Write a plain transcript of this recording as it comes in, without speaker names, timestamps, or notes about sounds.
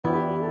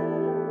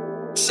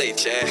Say,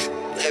 Chad,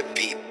 that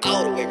beat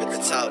all the way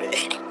retarded.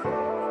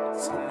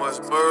 So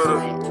much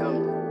murder,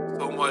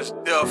 so much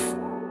death,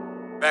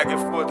 back and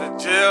forth to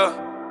jail.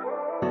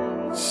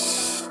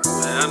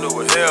 Man, I know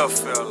what hell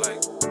felt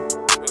like.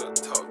 Real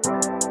talk.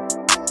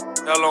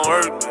 Hell on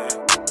earth, man.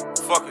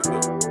 Fuck it,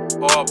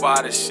 though. All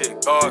by this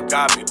shit. God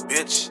got me,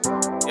 bitch.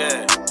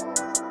 Yeah.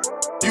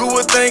 You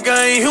would think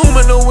I ain't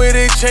human the way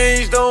they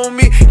changed on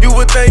me. You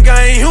would think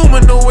I ain't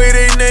human the way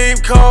they name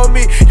called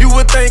me. You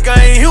would think I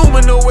ain't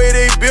human the way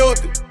they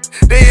built it.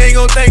 They ain't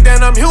gon' think that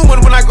I'm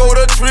human when I go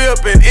to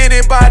trip and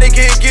anybody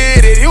can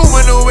get it.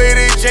 Human the way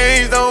they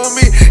changed on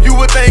me. You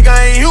would think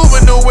I ain't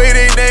human the way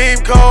they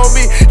name called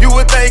me. You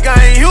would think I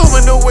ain't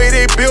human the way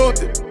they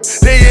built it.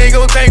 They ain't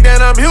gon' think that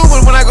I'm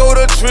human when I go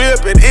to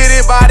trip and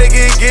anybody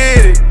can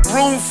get it.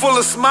 Room full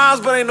of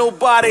smiles, but ain't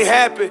nobody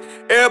happy.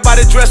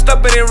 Everybody dressed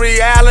up, but in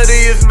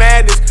reality is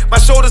madness. My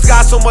shoulders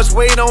got so much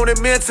weight on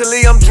it,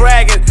 mentally I'm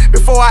dragging.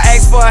 Before I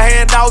ask for a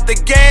handout, the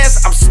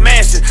gas, I'm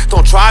smashing.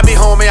 Don't try me,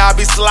 homie, I'll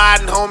be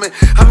sliding, homie.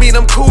 I mean,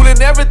 I'm cool and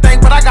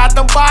everything, but I got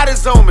them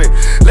bodies on me.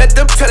 Let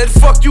them tell it,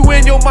 fuck you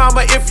and your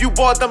mama if you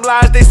bought them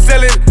lies they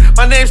sellin'.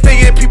 My name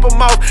stay in people's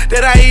mouth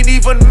that I ain't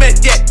even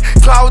met yet.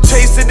 Cloud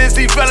chasing is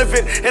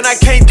irrelevant, and I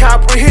can't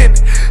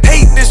comprehend.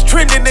 Hating is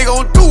trending, they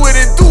gon' do it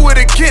and do it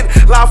again.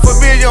 Loud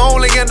familiar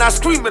only and I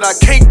scream it, I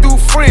can't do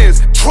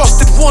friends.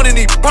 Trusted one and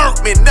he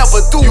burnt me,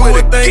 never do it again. You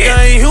would think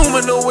I ain't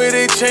human the way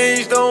they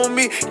changed on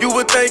me. You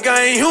would think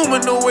I ain't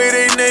human the way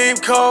they name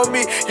called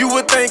me. You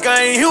would think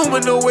I ain't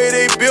human the way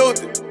they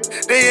built it.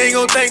 They ain't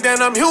gon' think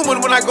that I'm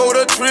human when I go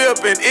to trip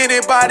and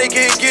anybody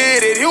can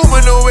get it.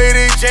 Human the way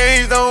they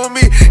changed on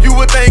me. You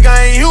would think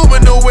I ain't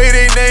human the way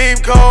they name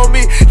called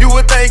me. You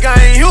would think I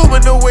ain't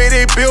human the way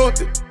they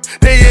built it.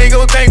 They ain't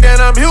gon' think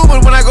that I'm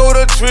human when I go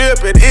to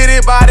trip and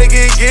anybody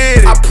can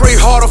get it. I pray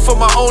harder for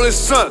my only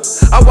son.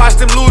 I watched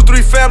him lose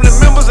 3 family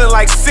members in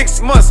like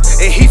 6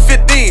 months, and he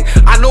 15.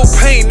 I know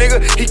pain,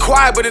 nigga. He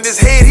quiet, but in his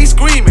head he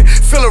screaming.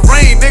 Feel the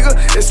rain, nigga.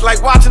 It's like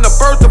watching the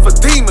birth of a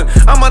demon.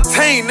 I'm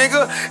untamed,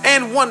 nigga,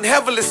 and one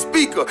heavenly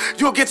speaker.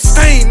 You'll get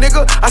stained,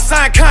 nigga. I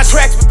signed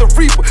contracts with the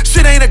Reaper.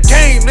 Shit ain't a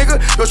game, nigga.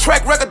 Your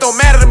track record don't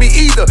matter to me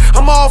either.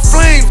 I'm all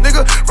flames,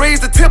 nigga. Raise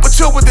the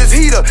temperature with this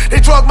heater. They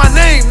drug my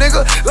name,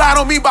 nigga.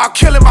 Lied on me about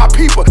killing my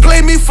people.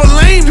 Play me for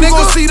lame, nigga.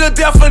 You gon' see the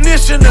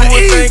definition of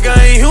evil. You would think I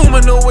ain't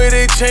human the way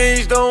they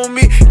changed on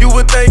me. You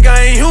would think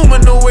I ain't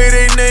human the way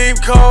they name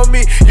called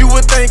me. You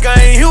would think I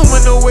ain't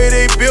human the way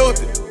they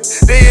built it.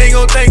 They ain't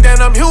gon' think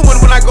that I'm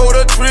human when I go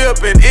to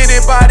trip and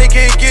anybody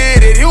can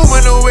get it.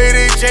 Human the way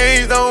they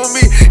changed on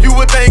me. You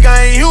would think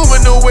I ain't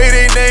human the way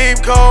they name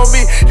called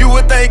me. You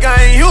would think I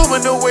ain't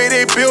human the way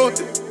they built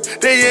it.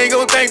 They ain't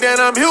gon' think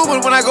that I'm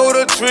human when I go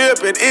to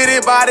trip and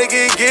anybody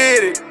can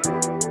get it.